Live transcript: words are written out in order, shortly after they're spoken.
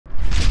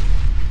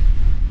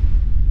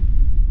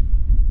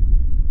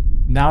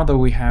Now that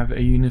we have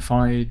a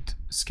unified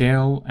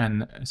scale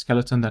and a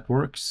skeleton that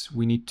works,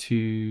 we need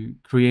to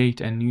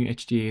create a new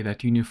HDA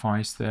that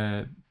unifies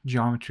the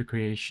geometry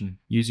creation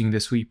using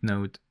the sweep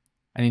node.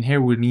 And in here,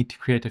 we need to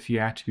create a few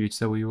attributes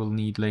that we will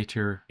need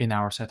later in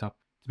our setup.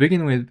 To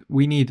begin with,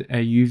 we need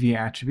a UV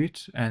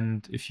attribute.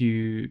 And if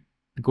you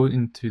go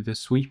into the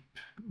sweep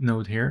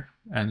node here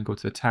and go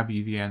to the tab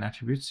UV and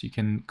attributes, you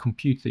can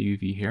compute the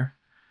UV here.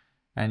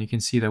 And you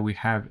can see that we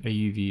have a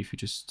UV if you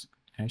just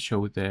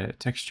show the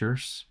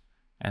textures.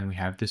 And we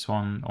have this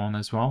one on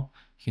as well.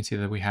 You can see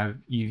that we have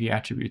UV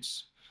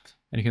attributes.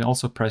 And you can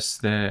also press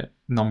the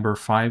number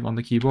 5 on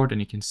the keyboard and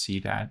you can see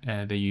that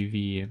the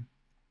UV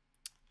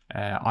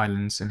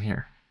islands in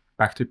here.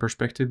 Back to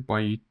perspective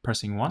by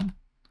pressing 1.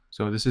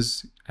 So this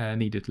is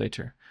needed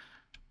later.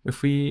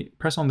 If we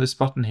press on this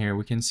button here,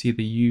 we can see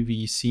the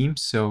UV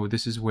seams. So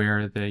this is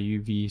where the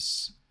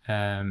UVs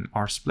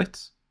are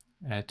split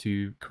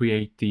to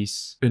create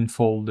these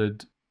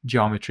unfolded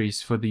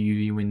geometries for the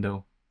UV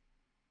window.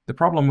 The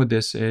problem with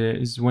this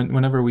is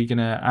whenever we're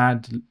gonna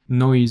add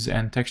noise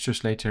and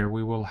textures later,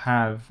 we will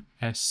have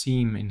a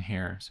seam in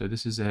here. So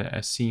this is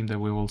a seam that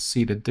we will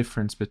see the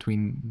difference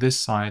between this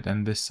side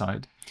and this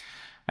side.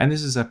 And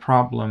this is a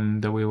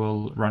problem that we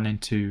will run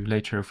into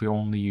later if we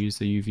only use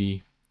the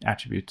UV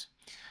attribute.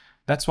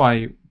 That's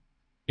why,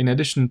 in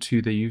addition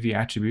to the UV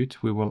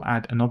attribute, we will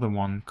add another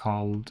one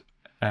called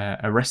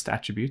a rest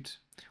attribute,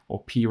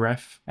 or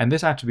pref, and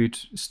this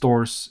attribute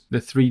stores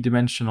the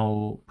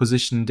three-dimensional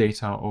position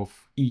data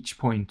of each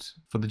point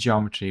for the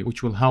geometry,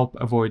 which will help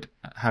avoid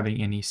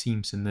having any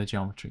seams in the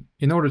geometry.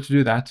 In order to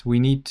do that, we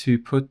need to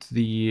put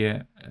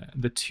the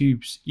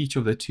tubes, each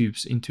of the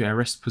tubes, into a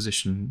rest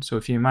position. So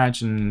if you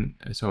imagine,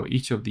 so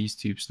each of these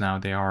tubes now,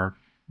 they are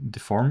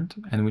deformed,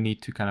 and we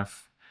need to kind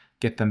of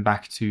get them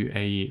back to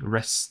a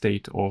rest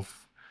state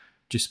of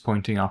just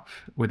pointing up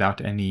without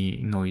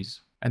any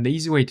noise. And the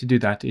easy way to do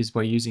that is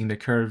by using the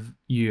curve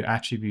U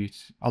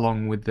attribute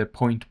along with the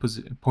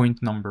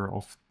point number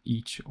of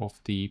each of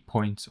the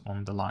points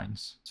on the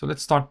lines. So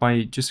let's start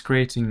by just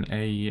creating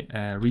a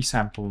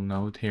resample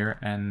node here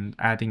and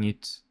adding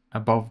it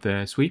above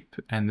the sweep.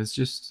 And let's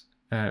just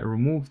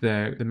remove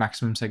the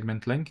maximum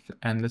segment length,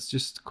 and let's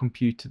just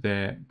compute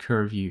the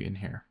curve U in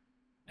here.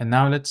 And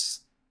now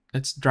let's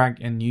drag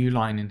a new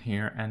line in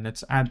here and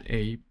let's add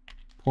a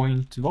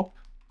point VOP.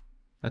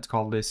 Let's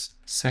call this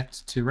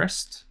set to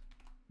rest.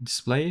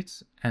 Display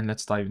it, and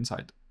let's dive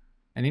inside.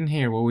 And in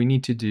here, what we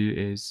need to do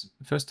is,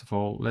 first of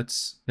all,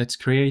 let's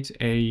create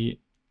a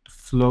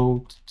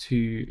float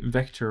to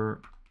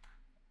vector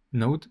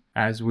node,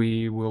 as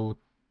we will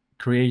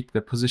create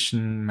the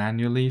position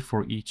manually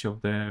for each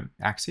of the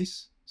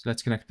axes. So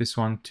let's connect this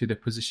one to the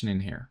position in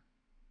here.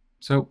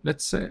 So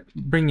let's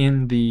bring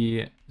in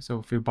the, so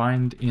if we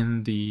bind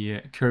in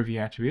the curve U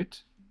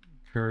attribute,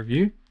 curve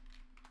U,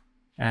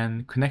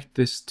 and connect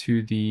this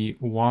to the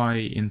Y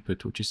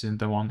input, which is in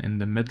the one in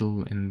the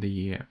middle in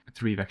the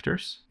 3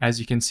 vectors. As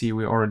you can see,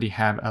 we already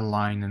have a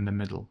line in the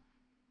middle.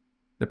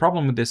 The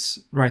problem with this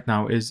right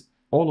now is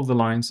all of the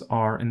lines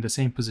are in the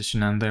same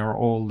position and they are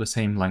all the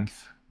same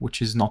length,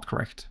 which is not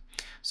correct.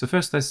 So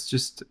first, let's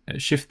just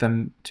shift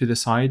them to the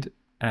side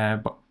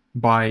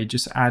by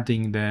just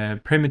adding the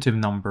primitive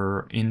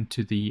number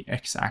into the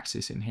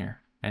x-axis in here.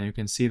 And you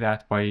can see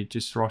that by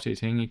just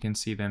rotating, you can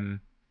see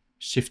them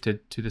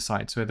shifted to the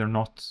side, so they're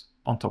not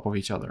on top of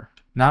each other.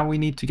 Now we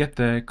need to get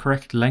the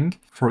correct length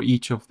for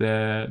each of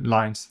the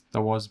lines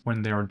that was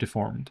when they are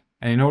deformed.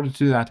 And in order to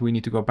do that, we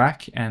need to go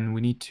back and we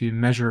need to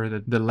measure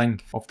the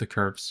length of the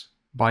curves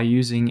by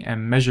using a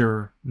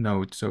measure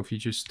node. So if you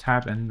just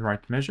tab and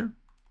write measure,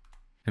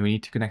 and we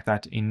need to connect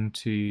that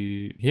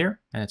into here,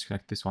 and let's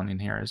connect this one in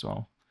here as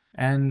well.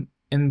 And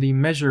in the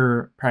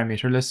measure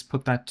parameter, let's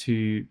put that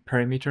to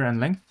perimeter and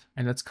length,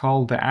 and let's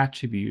call the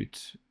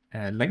attribute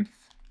length.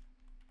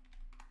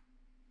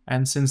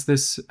 And since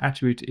this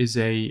attribute is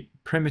a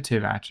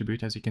primitive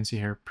attribute, as you can see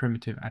here,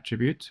 primitive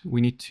attribute,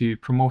 we need to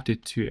promote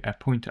it to a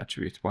point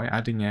attribute by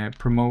adding a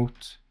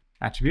promote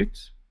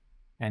attribute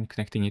and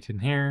connecting it in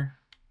here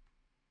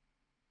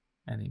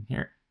and in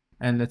here.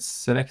 And let's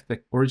select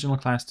the original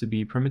class to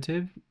be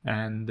primitive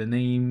and the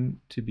name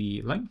to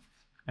be length,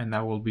 and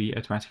that will be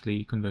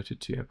automatically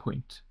converted to a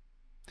point.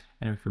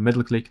 And if we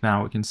middle click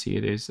now, we can see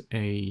it is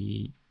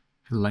a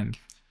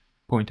length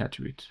point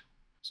attribute.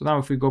 So now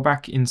if we go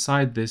back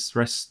inside this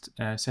rest,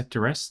 set to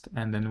rest,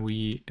 and then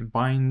we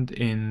bind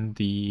in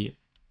the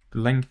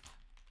length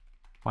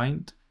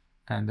bind,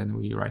 and then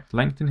we write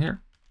length in here,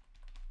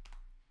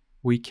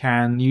 we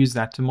can use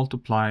that to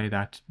multiply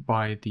that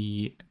by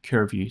the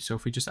curve U. So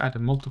if we just add a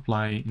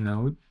multiply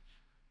node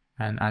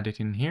and add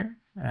it in here,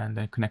 and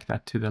then connect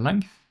that to the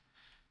length,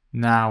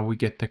 now we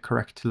get the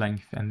correct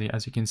length, and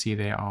as you can see,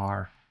 they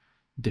are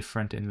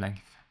different in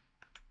length.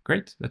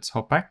 Great, let's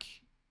hop back.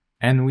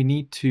 And we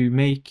need to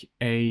make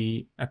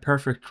a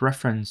perfect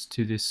reference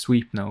to this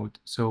sweep node.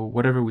 So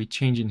whatever we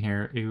change in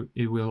here,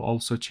 it will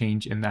also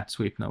change in that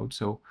sweep node.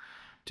 So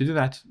to do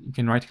that, you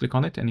can right click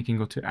on it and you can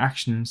go to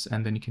actions,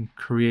 and then you can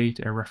create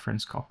a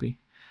reference copy.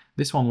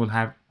 this one will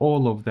have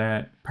all of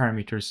the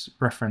parameters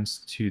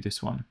referenced to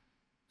this one.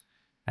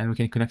 And we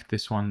can connect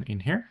this one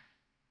in here.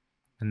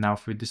 And now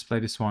if we display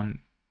this one,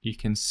 you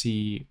can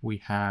see we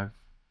have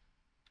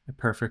a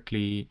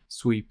perfectly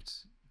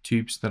swept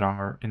tubes that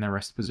are in a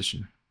rest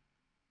position.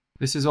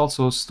 This is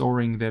also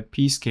storing the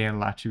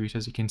p-scale attribute.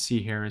 As you can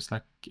see here, is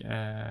like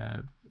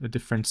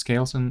different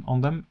scales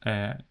on them.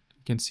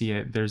 You can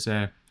see there's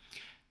a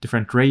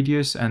different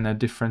radius and a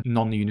different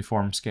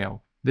non-uniform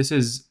scale. This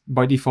is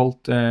by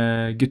default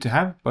good to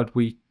have, but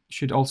we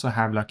should also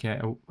have like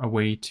a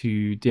way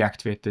to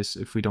deactivate this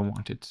if we don't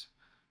want it.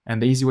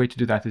 And the easy way to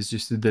do that is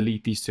just to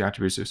delete these two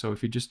attributes. So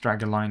if you just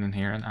drag a line in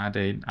here and add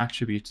an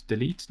attribute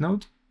delete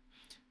node,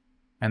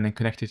 and then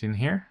connect it in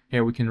here,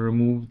 we can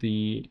remove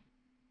the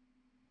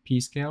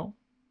p-scale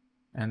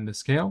and the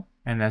scale.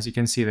 And as you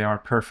can see, they are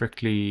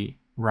perfectly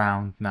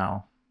round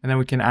now. And then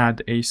we can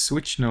add a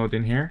switch node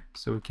in here.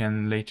 So we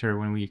can later,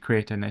 when we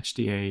create an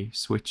HDA,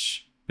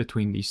 switch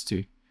between these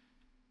two.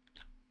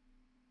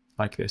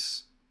 Like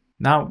this.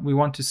 Now we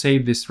want to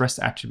save this rest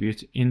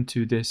attribute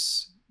into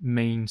this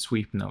main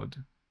sweep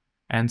node.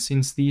 And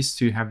since these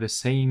two have the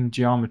same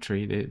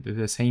geometry,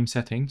 the same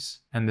settings,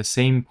 and the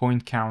same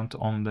point count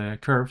on the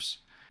curves,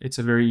 it's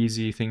a very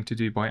easy thing to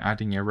do by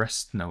adding a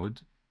rest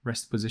node,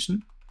 rest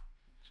position.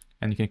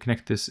 And you can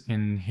connect this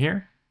in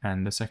here,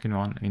 and the second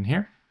one in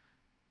here.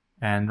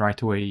 And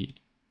right away,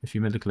 if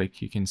you middle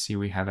click, you can see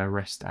we have a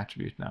rest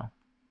attribute now.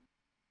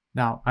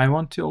 Now, I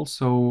want to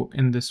also,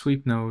 in the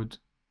sweep node,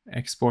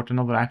 export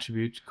another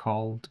attribute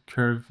called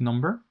curve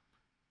number.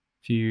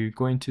 If you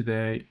go into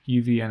the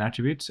UV and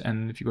attributes,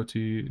 and if you go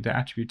to the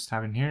attributes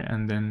tab in here,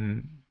 and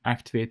then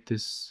activate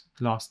this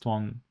last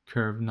one,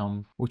 curve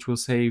num, which will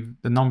save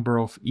the number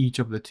of each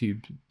of the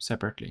tubes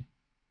separately,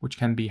 which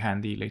can be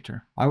handy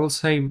later. I will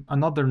save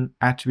another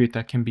attribute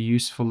that can be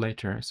useful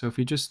later. So if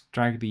you just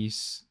drag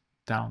these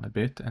down a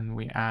bit and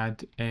we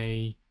add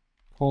a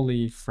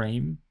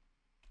polyframe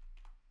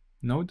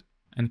node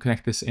and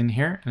connect this in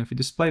here, and if we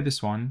display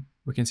this one,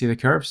 we can see the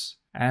curves.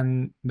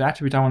 And the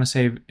attribute I want to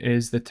save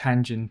is the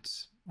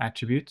tangent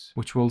attribute,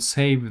 which will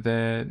save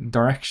the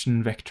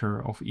direction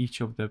vector of each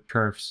of the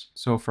curves.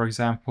 So for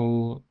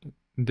example,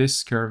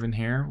 this curve in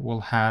here will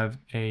have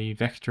a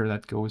vector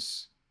that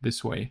goes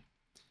this way,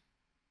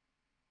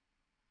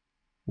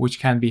 which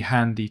can be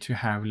handy to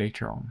have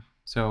later on.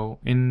 So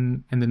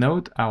in the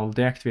node, I will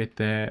deactivate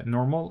the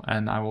normal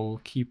and I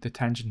will keep the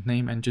tangent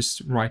name and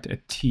just write a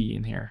T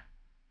in here,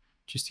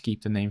 just to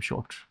keep the name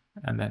short,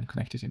 and then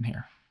connect it in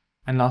here.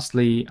 And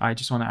lastly, I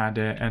just want to add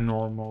a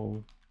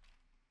normal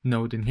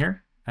node in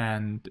here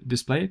and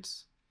display it.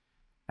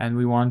 And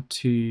we want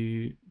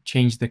to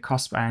change the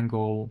cusp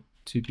angle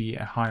to be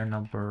a higher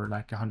number,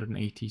 like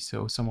 180.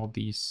 So some of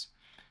these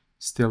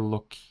still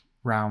look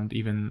round,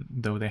 even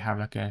though they have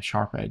like a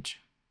sharp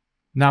edge.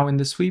 Now in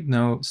the sweep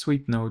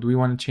node, we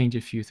want to change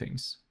a few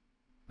things.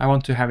 I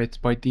want to have it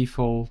by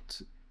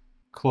default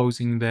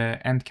closing the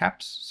end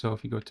caps. So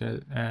if you go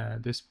to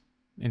this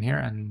in here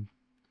and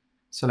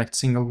select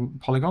single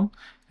polygon,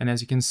 and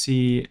as you can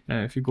see,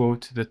 if you go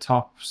to the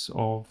tops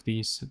of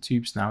these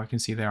tubes now, you can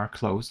see they are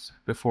closed.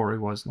 Before it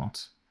was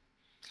not.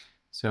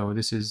 So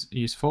this is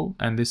useful,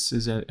 and this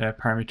is a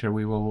parameter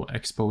we will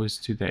expose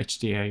to the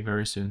HDA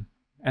very soon.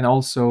 And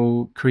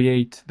also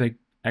create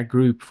a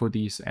group for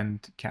these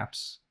end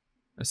caps.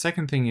 The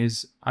second thing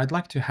is I'd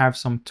like to have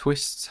some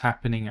twists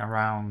happening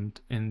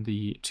around in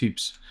the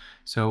tubes.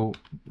 So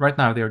right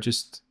now they're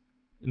just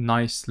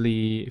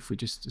nicely, if we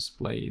just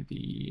display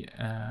the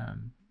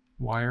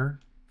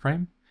wire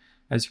frame,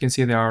 as you can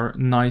see, they are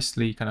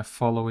nicely kind of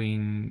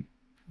following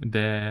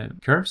the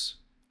curves.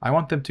 I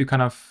want them to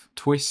kind of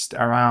twist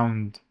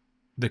around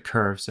the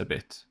curves a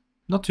bit.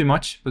 Not too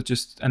much, but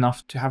just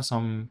enough to have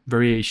some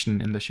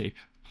variation in the shape.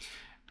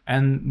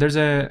 And there's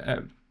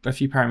a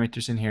few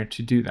parameters in here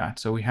to do that.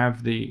 So we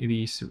have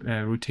these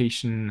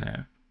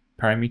rotation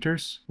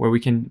parameters where we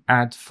can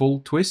add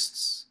full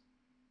twists,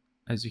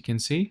 as you can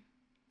see.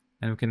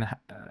 And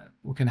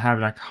we can have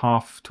like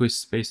half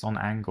twists based on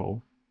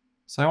angle.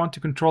 So I want to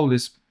control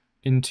this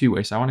in two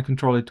ways. I want to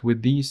control it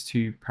with these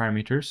two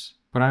parameters,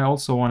 but I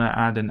also want to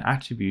add an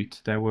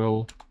attribute that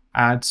will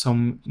add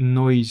some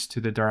noise to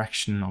the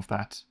direction of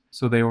that,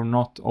 so they are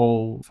not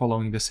all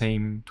following the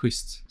same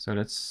twist. So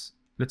let's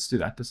do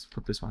that. Let's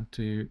put this one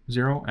to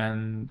 0,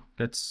 and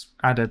let's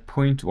add a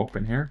point op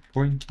in here,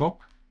 point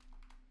op,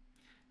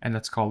 and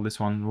let's call this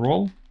one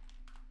roll.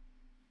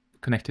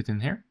 Connect it in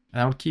here.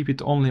 And I will keep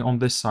it only on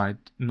this side,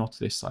 not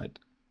this side.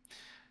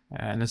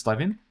 And let's dive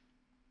in.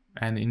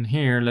 And in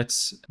here,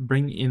 let's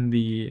bring in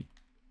the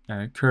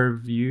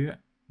curve view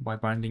by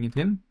binding it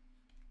in.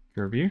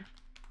 Curve view.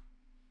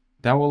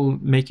 That will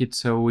make it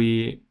so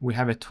we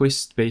have a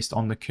twist based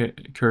on the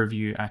curve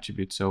view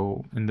attribute.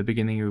 So in the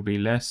beginning, it will be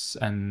less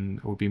and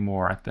it will be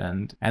more at the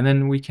end. And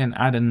then we can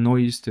add a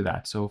noise to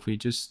that. So if we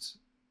just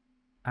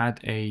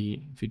add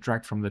if we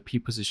drag from the P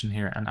position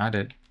here and add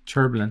a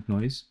turbulent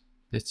noise,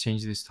 let's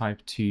change this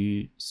type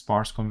to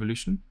sparse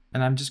convolution.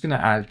 And I'm just going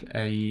to add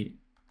a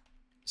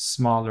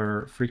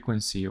smaller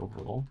frequency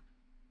overall.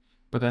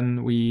 but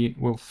then we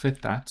will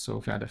fit that. So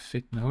if we add a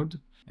fit node,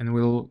 and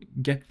we'll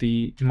get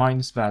the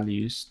minus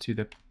values to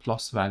the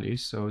plus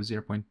values, so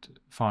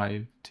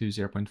 0.5 to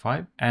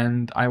 0.5.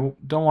 And I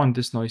don't want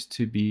this noise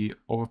to be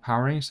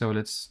overpowering, so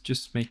let's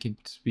just make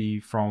it be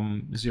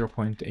from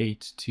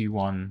 0.8 to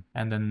 1,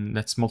 and then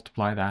let's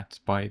multiply that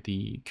by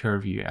the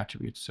curve view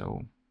attribute.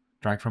 So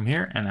drag from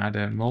here and add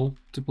a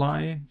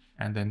multiply,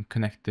 and then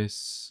connect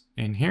this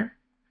in here.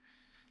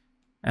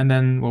 And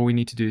then what we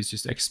need to do is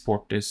just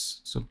export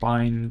this. So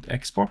bind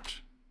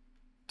export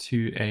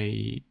to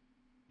a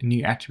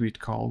new attribute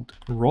called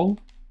roll,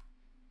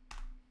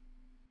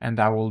 and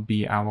that will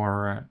be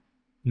our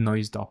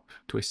noised up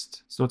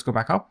twist. So let's go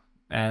back up,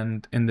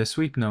 and in the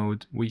sweep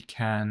node we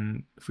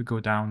can, if we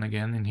go down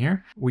again in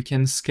here, we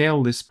can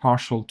scale this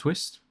partial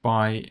twist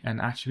by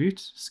an attribute,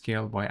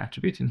 scale by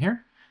attribute in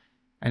here,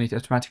 and it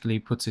automatically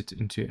puts it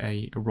into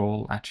a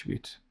roll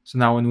attribute. So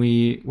now when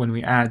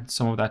we add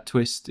some of that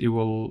twist, it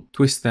will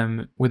twist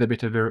them with a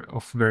bit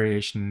of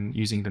variation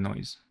using the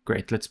noise.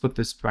 Great, let's put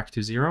this back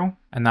to 0.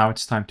 And now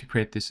it's time to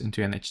create this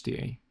into an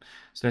HDA.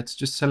 So let's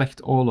just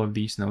select all of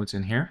these nodes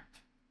in here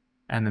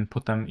and then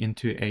put them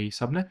into a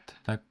subnet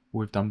like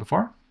we've done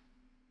before.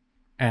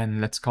 And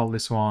let's call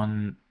this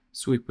one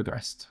sweep with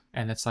rest.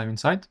 And let's dive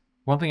inside.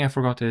 One thing I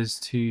forgot is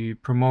to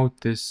promote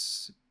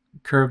this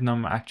curve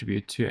num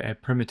attribute to a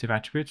primitive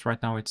attribute.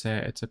 Right now it's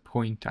a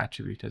point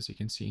attribute, as you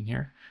can see in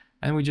here,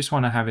 and we just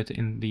want to have it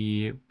in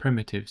the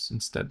primitives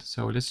instead.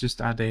 So let's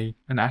just add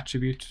an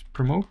attribute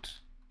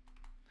promote,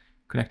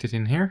 connect it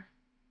in here,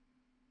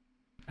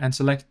 and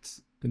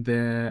select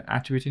the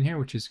attribute in here,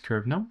 which is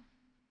curve num,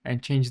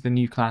 and change the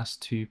new class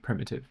to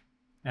primitive.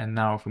 And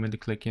now if we middle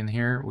click in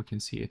here, we can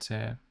see it's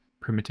a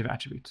primitive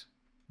attribute.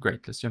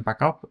 Great, let's jump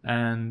back up,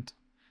 and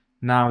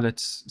now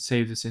let's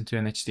save this into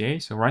an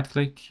HDA. So right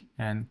click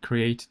and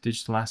create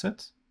digital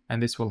asset. And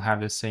this will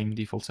have the same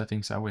default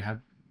settings that we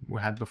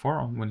had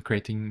before when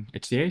creating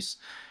HDAs.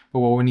 But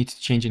what we need to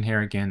change in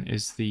here again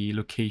is the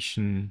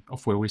location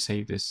of where we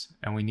save this.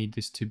 And we need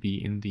this to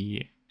be in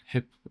the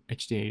hip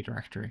HDA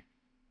directory.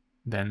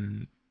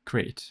 Then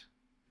create.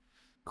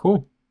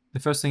 Cool. The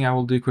first thing I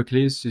will do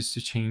quickly is just to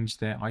change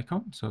the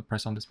icon. So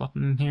press on this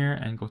button in here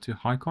and go to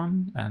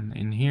icon and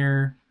in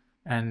here.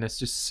 And let's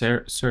just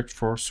search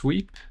for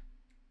sweep.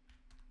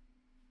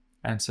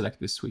 And select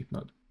this sweep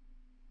node.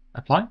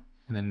 Apply,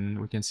 and then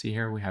we can see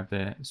here we have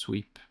the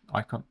sweep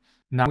icon.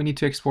 Now we need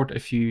to export a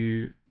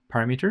few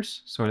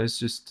parameters, so let's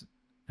just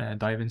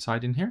dive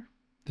inside in here.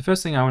 The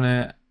first thing I want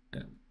to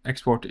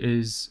export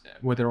is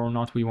whether or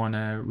not we want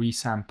to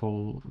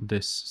resample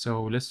this.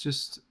 So let's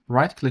just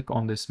right click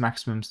on this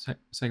maximum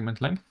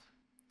segment length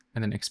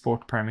and then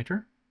export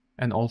parameter,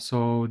 and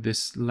also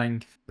this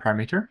length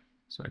parameter.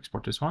 So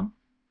export this one.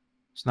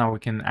 So now we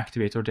can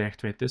activate or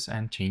deactivate this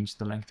and change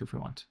the length if we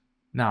want.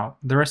 Now,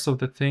 the rest of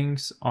the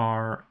things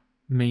are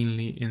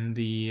mainly in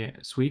the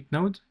sweep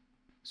node.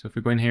 So if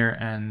we go in here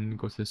and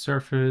go to the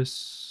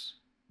surface,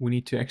 we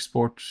need to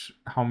export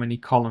how many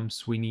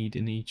columns we need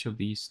in each of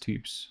these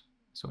tubes.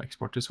 So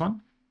export this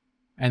one.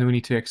 And we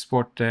need to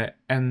export the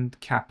end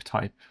cap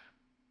type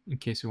in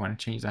case we want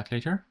to change that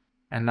later.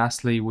 And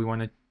lastly, we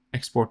want to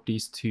export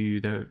these to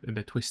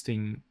the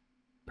twisting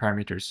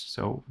parameters.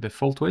 So the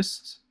full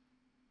twist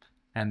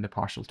and the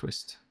partial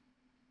twist.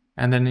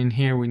 And then in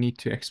here, we need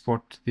to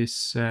export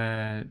this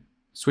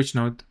switch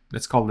node.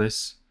 Let's call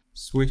this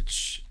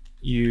switch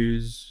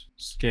use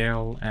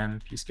scale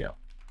and p-scale.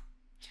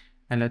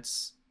 And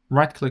let's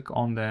right click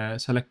on the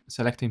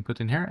select input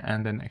in here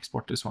and then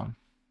export this one.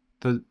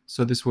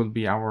 So this will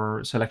be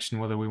our selection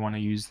whether we want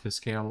to use the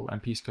scale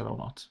and p-scale or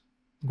not.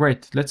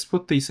 Great, let's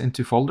put these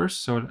into folders.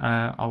 So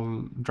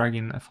I'll drag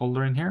in a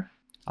folder in here.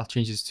 I'll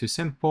change this to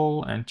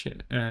simple and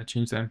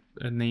change the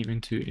name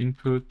into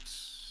input.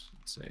 Let's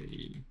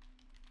say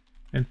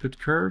input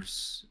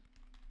curves,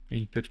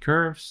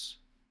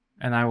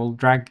 and I will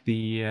drag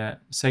the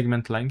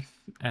segment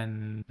length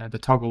and the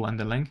toggle and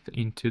the length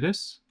into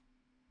this.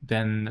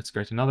 Then let's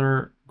create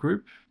another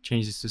group,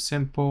 change this to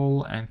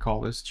simple and call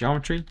this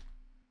geometry.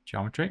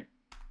 And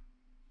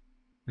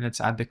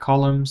let's add the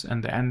columns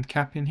and the end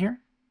cap in here.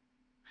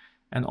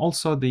 And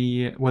also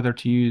the whether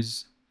to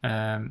use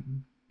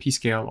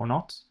p-scale or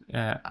not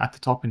at the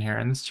top in here.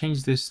 And let's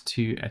change this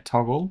to a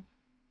toggle.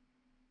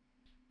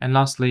 And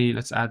lastly,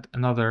 let's add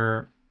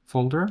another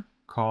folder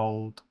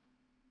called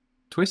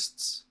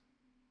twists.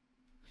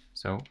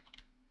 So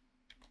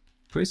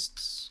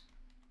twists.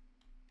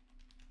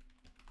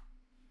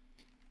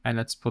 And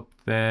let's put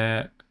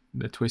the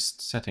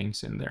twist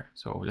settings in there.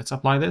 So let's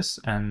apply this.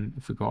 And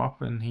if we go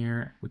up in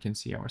here, we can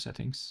see our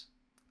settings.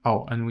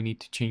 Oh, and we need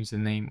to change the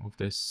name of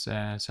this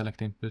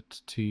select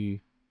input to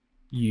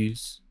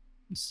use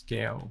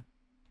scale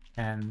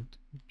and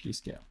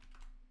p-scale.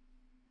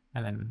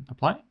 And then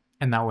apply.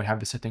 And now we have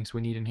the settings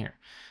we need in here.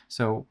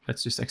 So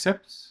let's just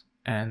accept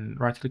and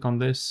right click on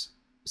this,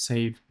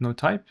 save node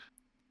type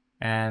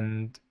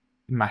and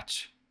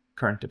match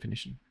current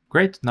definition.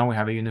 Great, now we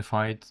have a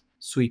unified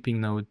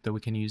sweeping node that we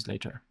can use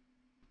later.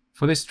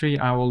 For this tree,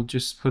 I will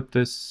just put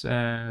this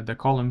the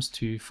columns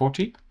to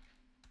 40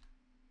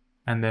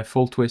 and the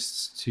full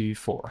twists to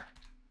 4.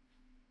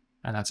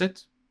 And that's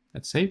it.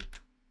 Let's save.